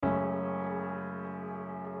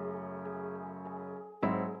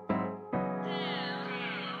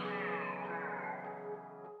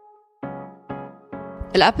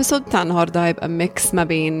الابيسود بتاع النهارده هيبقى ميكس ما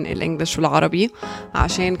بين الانجليش والعربي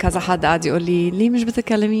عشان كذا حد قاعد يقول لي ليه مش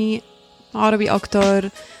بتتكلمي عربي اكتر.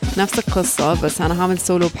 نفس القصه بس انا هعمل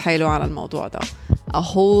سولو بحاله على الموضوع ده. A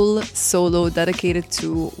whole solo dedicated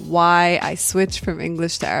to why I switched from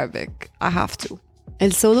English to Arabic. I have to.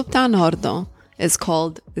 السولو بتاع النهارده is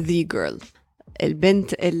called The Girl.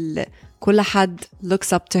 البنت اللي كل حد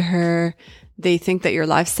looks up to her. They think that your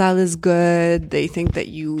lifestyle is good. They think that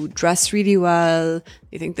you dress really well.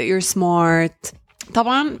 They think that you're smart.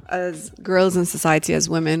 طبعا, as girls in society, as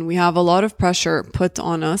women, we have a lot of pressure put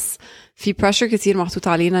on us. في pressure كتير محطوط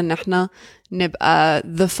علينا ان احنا نبقى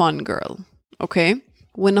the fun girl. Okay?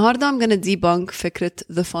 والنهاردة I'm gonna debunk فكرة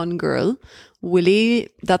the fun girl. وليه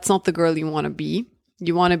that's not the girl you want to be.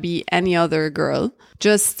 You want to be any other girl.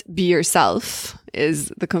 Just be yourself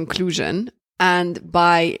is the conclusion. And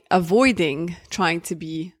by avoiding trying to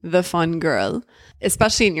be the fun girl,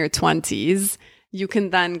 especially in your 20s, you can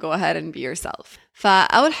then go ahead and be yourself.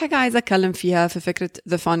 فأول حاجة عايزة أتكلم فيها في فكرة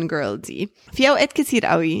the fun girl دي. في أوقات كتير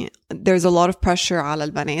قوي there's a lot of pressure على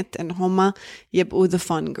البنات إن هما يبقوا the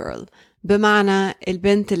fun girl. بمعنى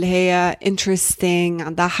البنت اللي هي interesting,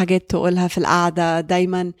 عندها حاجات تقولها في القعدة,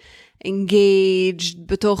 دايما engaged,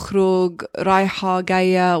 بتخرج, رايحة,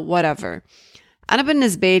 جاية, whatever. أنا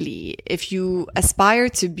بالنسبة لي if you aspire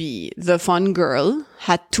to be the fun girl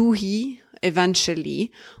هتوهي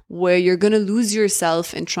eventually where you're gonna lose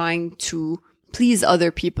yourself in trying to please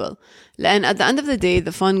other people. لأن at the end of the day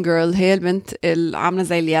the fun girl هي البنت اللي عاملة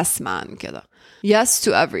زي ال yes man كده. Yes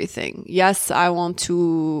to everything. Yes, I want to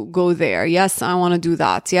go there. Yes, I want to do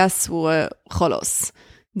that. Yes, وخلاص.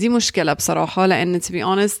 دي مشكلة بصراحة لأن to be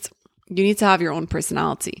honest you need to have your own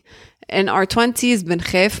personality. In our 20s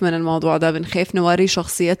بنخاف من الموضوع ده, بنخاف نوري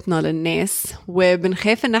شخصيتنا للناس,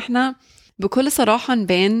 وبنخاف ان احنا بكل صراحة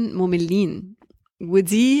نبان مملين,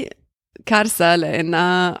 ودي كارثة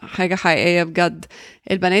لأنها حاجة حقيقية بجد.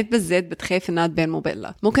 البنات بالذات بتخاف انها تبان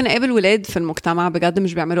مملة. ممكن نقابل ولاد في المجتمع بجد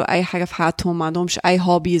مش بيعملوا أي حاجة في حياتهم, ما عندهمش أي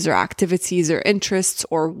hobbies or activities or interests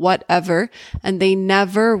or whatever, and they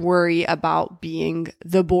never worry about being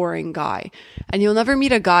the boring guy. And you'll never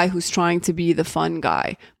meet a guy who's trying to be the fun guy,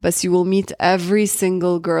 but you will meet every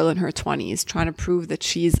single girl in her 20s trying to prove that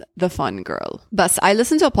she's the fun girl. But I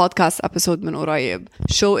listened to a podcast episode من قريب,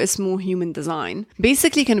 show اسمه Human Design.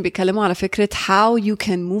 Basically كانوا بيتكلموا على فكرة how you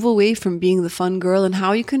can move away from being the fun girl and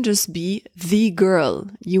how you can just be the girl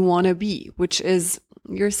you want to be, which is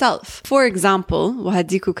yourself. For example,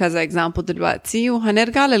 وهديكوا كذا example دلوقتي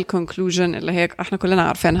وهنرجع للconclusion اللي هي احنا كلنا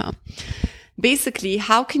عارفينها. Basically,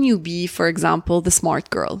 how can you be, for example, the smart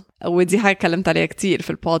girl? ودي حاجة كلمت عليها كتير في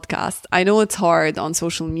البودكاست. I know it's hard on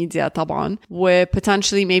social media طبعا, و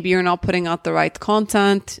potentially maybe you're not putting out the right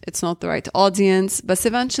content, it's not the right audience, but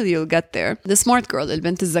eventually you'll get there. The smart girl,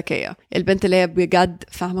 البنت الذكية, البنت اللي هي بجد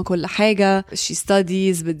فاهمة كل حاجة, she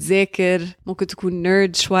studies, بتذاكر, ممكن تكون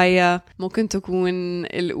nerd شوية, ممكن تكون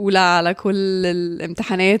الأولى على كل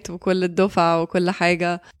الامتحانات وكل الدفعة وكل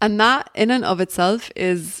حاجة. And that in and of itself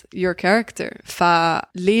is your character.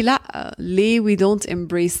 فليه لأ? ليه we don't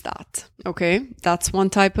embrace that? Okay, that's one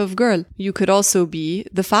type of girl. You could also be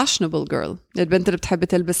the fashionable girl. البنت اللي بتحب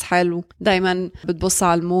تلبس حلو, دايما بتبص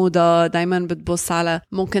على الموضة, دايما بتبص على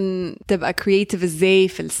ممكن تبقى creative ازاي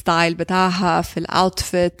في الستايل بتاعها, في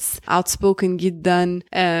الاوتفيتس, outspoken جدا.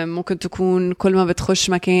 ممكن تكون كل ما بتخش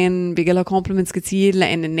مكان بيجيلها compliments كتير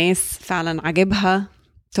لأن الناس فعلا عجبها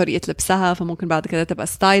طريقة لبسها, فممكن بعد كده تبقى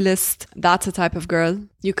stylist. That's a type of girl.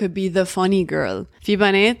 You could be the funny girl. في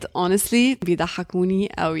بنات honestly بيضحكوني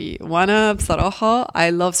قوي, وانا بصراحة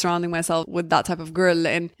I love surrounding myself with that type of girl.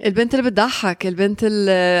 لأن البنت اللي بتضحك, البنت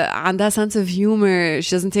اللي عندها sense of humor,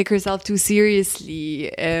 she doesn't take herself too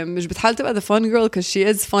seriously, مش بتحاول تبقى the fun girl because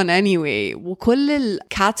she is fun anyway. وكل ال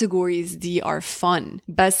categories دي are fun,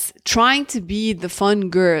 بس trying to be the fun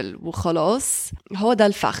girl وخلاص هو ده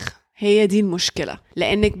الفخ. هي دي المشكلة,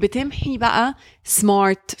 لأنك بتمحي بقى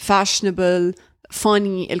smart, fashionable,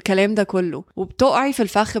 funny, الكلام ده كله, وبتقعي في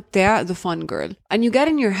الفخ بتاع the fun girl. And you get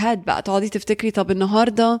in your head بقى تقعدي تفتكري طب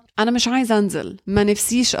النهاردة أنا مش عايزة أنزل, ما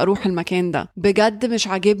نفسيش أروح المكان ده, بجد مش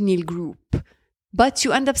عاجبني الجروب. But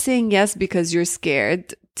you end up saying yes because you're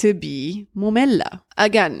scared to be مملة.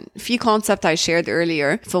 Again, في concept I shared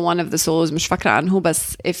earlier for one of the solos, مش فاكرة عنه,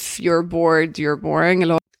 بس if you're bored, you're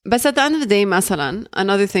boring. But at the end of the day, مثلا,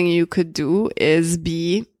 another thing you could do is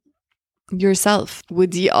be yourself.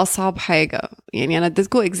 ودي أصعب حاجة. يعني أنا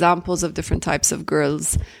اديتكم examples of different types of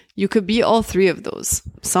girls. You could be all three of those.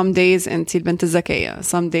 Some days انتي البنت الذكية.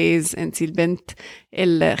 Some days انتي البنت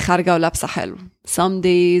اللي خارجة ولابسة حلو. Some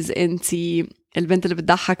days انتي البنت اللي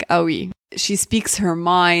بتضحك قوي. She speaks her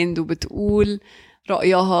mind وبتقول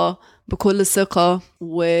رأيها بكل ثقة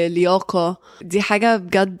ولياقة. دي حاجة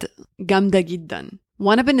بجد جامدة جدا.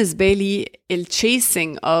 وانا بالنسبة لي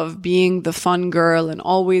chasing of being the fun girl and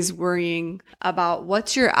always worrying about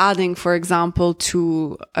what you're adding, for example,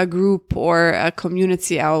 to a group or a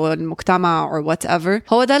community أو المجتمع or whatever,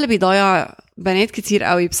 هو ده اللي بيضيع بنات كتير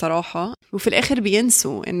قوي بصراحة. وفي الآخر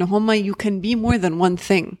بينسوا إن هما you can be more than one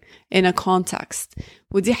thing in a context.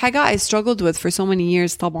 ودي حاجة I struggled with for so many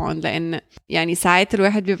years طبعا، لأن يعني ساعات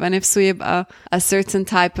الواحد بيبقى نفسه يبقى a certain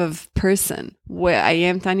type of person،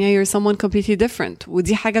 وأيام تانية you're someone completely different.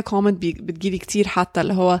 ودي حاجة common بتجيلي كتير، حتى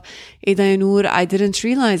اللي هو إيه ده يا نور I didn't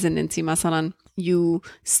realize إن أنتي مثلا you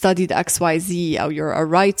studied XYZ أو you're a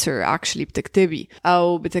writer actually بتكتبي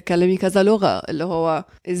أو بتتكلمي كذا لغة، اللي هو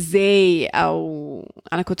إزاي، أو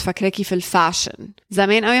أنا كنت فاكراكي في الفاشن.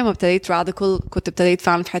 زمان قوي ما ابتديت radical كنت ابتديت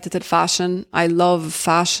فعلا في حتة الفاشن. I love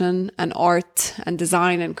fashion and art and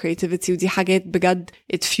design and creativity، ودي حاجات بجد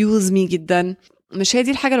it fuels me جدا. مش هي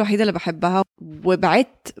دي الحاجة الوحيدة اللي بحبها،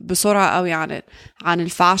 وبعدت بسرعة قوي عن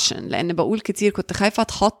الفاشن، لأن بقول كتير كنت خايفة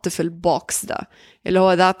أتحط في البوكس ده اللي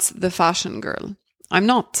هو that's the fashion girl. I'm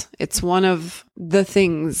not. It's one of the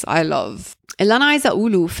things I love. اللي أنا عايزة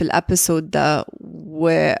أقوله في الأبيسود ده،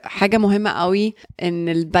 وحاجة مهمة قوي إن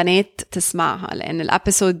البنات تسمعها، لأن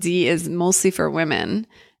الأبيسود دي is mostly for women.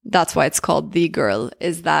 That's why it's called The Girl,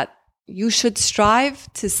 is that you should strive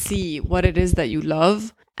to see what it is that you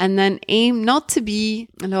love, and then aim not to be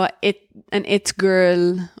an it girl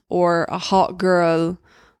or a hot girl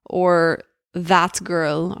or that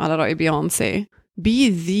girl على رأي Beyonce. Be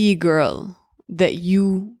the girl that you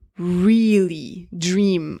really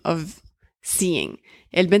dream of seeing.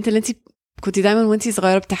 البنت اللي انتي كنتي دايما وانتي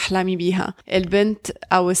صغيرة بتحلمي بيها، البنت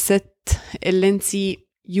أو الست اللي انتي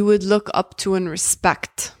you would look up to and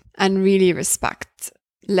respect and really respect.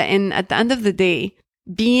 لأن at the end of the day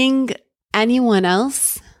being anyone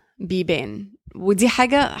else بيبان. ودي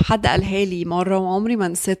حاجة حد قالها لي مرة وعمري ما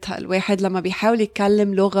نسيتها. الواحد لما بيحاول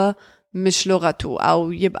يتكلم لغة مش لغته،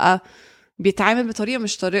 أو يبقى بيتعامل بطريقة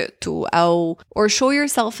مش طريقته، أو or show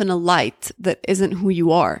yourself in a light that isn't who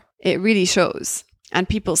you are, it really shows and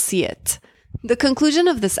people see it. The conclusion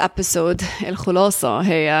of this episode, الخلاصة،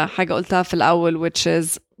 هي حاجة قلتها في الأول, which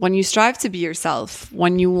is when you strive to be yourself,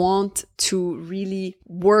 when you want to really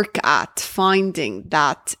work at finding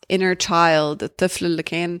that inner child, الطفل اللي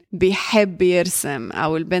كان بيحب يرسم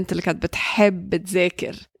أو البنت اللي كانت بتحب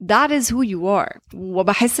تذاكر, that is who you are.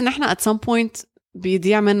 وبحس إن إحنا at some point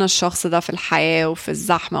بيضيع منا الشخص ده في الحياة وفي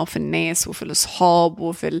الزحمة وفي الناس وفي الأصحاب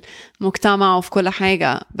وفي المجتمع وفي كل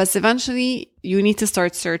حاجة. بس eventually you need to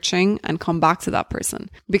start searching and come back to that person,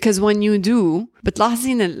 because when you do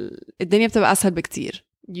بتلاحظي إن الدنيا بتبقى أسهل بكتير.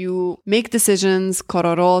 You make decisions,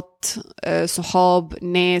 قرارات, صحاب,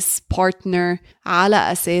 ناس, partner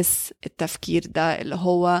على أساس التفكير ده اللي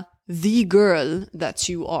هو the girl that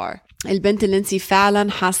you are. البنت اللي انتي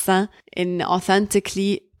فعلا حاسة إن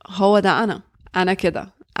authentically هو ده أنا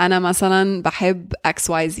كده. أنا مثلا بحب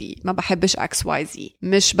XYZ، ما بحبش XYZ،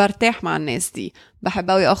 مش برتاح مع الناس دي، بحب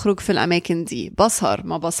أوي أخرج في الأماكن دي، بسهر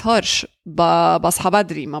ما بسهرش، بصحى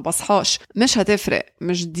بدري ما بصحاش، مش هتفرق.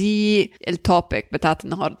 مش دي التوبيك بتاعت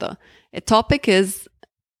النهاردة. التوبيك is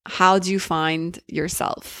how do you find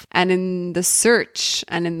yourself? And in the search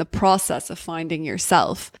and in the process of finding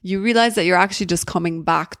yourself, you realize that you're actually just coming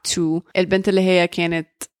back to البنت اللي هي كانت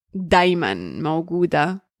دايما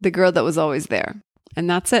موجودة, the girl that was always there. And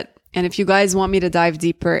that's it. And if you guys want me to dive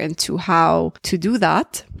deeper into how to do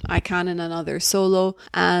that, I can in another solo.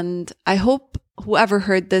 And I hope whoever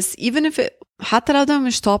heard this, even if it حتى لو ده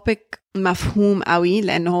مش topic مفهوم قوي,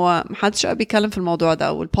 لأن هو محدش بيتكلم في الموضوع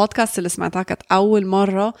ده, والبودكاست اللي سمعتها كانت أول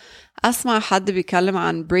مرة أسمع حد بيتكلم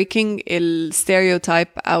عن breaking ال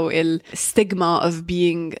stereotype أو ال stigma of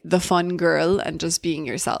being the fun girl and just being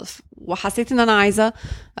yourself. وحسيت إن أنا عايزة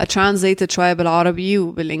translate شوية بالعربي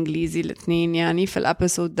وبالإنجليزي الاتنين يعني في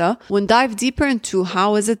الابيسود ده, and dive deeper into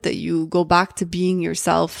how is it that you go back to being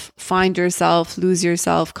yourself, find yourself, lose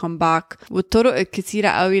yourself, come back, والطرق الكتيرة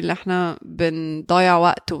قوي اللي احنا بنضيع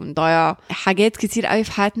وقت ونضيع حاجات كتير قوي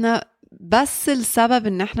في حياتنا بس السبب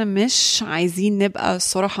ان احنا مش عايزين نبقى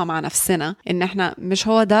صراحة مع نفسنا, ان احنا مش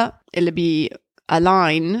هو ده اللي بي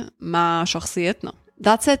align مع شخصيتنا.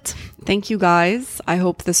 That's it. Thank you guys. I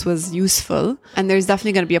hope this was useful. And there's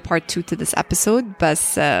definitely going to be a part 2 to this episode. But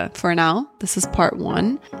for now, this is part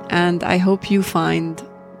 1. And I hope you find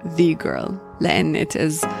the girl. لأن it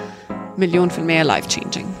is 1,000,000% life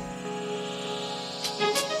changing.